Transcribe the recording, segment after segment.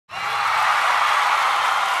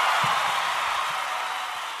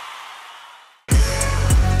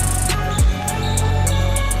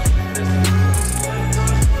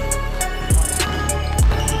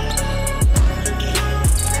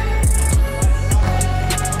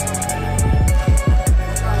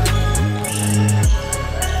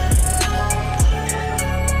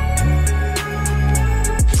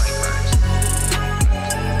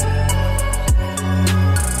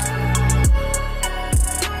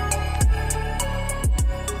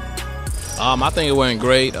I think it went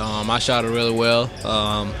great. I shot it really well.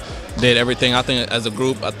 Did everything. I think as a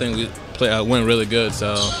group, I think we went really good.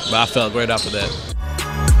 So, but I felt great after that.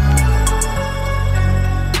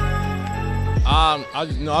 I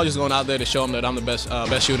was just going out there to show them that I'm the best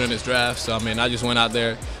shooter in this draft. So I mean, I just went out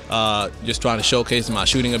there just trying to showcase my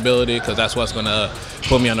shooting ability, because that's what's going to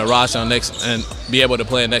put me on the roster and be able to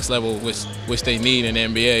play at next level, which they need in the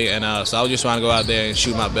NBA. And so I was just trying to go out there and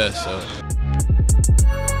shoot my best. So.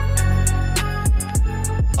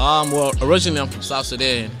 Well, originally I'm from South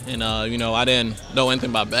Sudan, and you know, I didn't know anything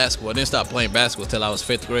about basketball. I didn't start playing basketball until I was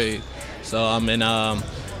 5th grade. So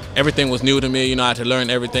everything was new to me. You know, I had to learn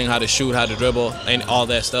everything, how to shoot, how to dribble, and all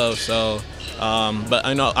that stuff. So, but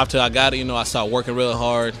you know, after I got it, you know, I started working really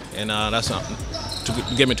hard, and that's something to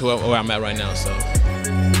get me to where I'm at right now. So,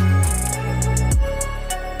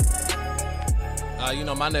 you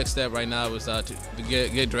know, my next step right now was to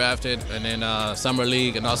get drafted, and then summer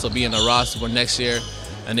league, and also be in the roster for next year.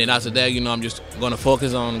 And then after that, you know, I'm just going to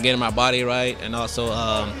focus on getting my body right, and also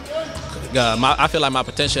I feel like my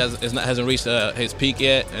potential hasn't reached his peak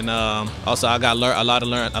yet, and also I got a lot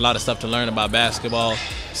of stuff to learn about basketball.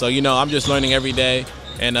 So you know, I'm just learning every day,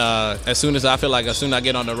 and as soon as I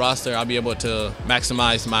get on the roster, I'll be able to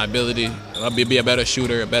maximize my ability. I'll be a better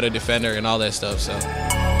shooter, a better defender, and all that stuff. So.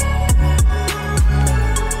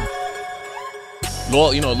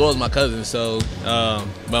 Lowell, you know, Lowell's my cousin, so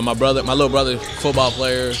but my little brother, football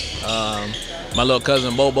player. My little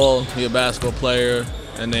cousin Bobo, he a basketball player.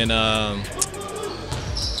 And then, not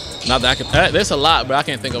that there's a lot, but I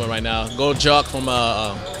can't think of it right now. Go Jock from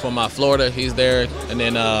Florida, he's there. And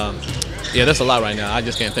then, yeah, there's a lot right now. I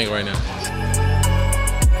just can't think right now.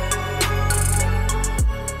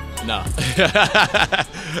 No.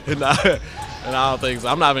 No, I don't think so.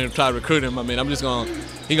 I'm not even trying to recruit him. I mean, he's gonna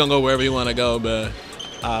go wherever he want to go, but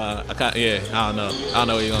I don't know. I don't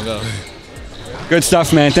know where he's gonna go. Good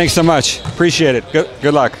stuff, man. Thanks so much. Appreciate it.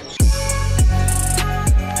 Good luck.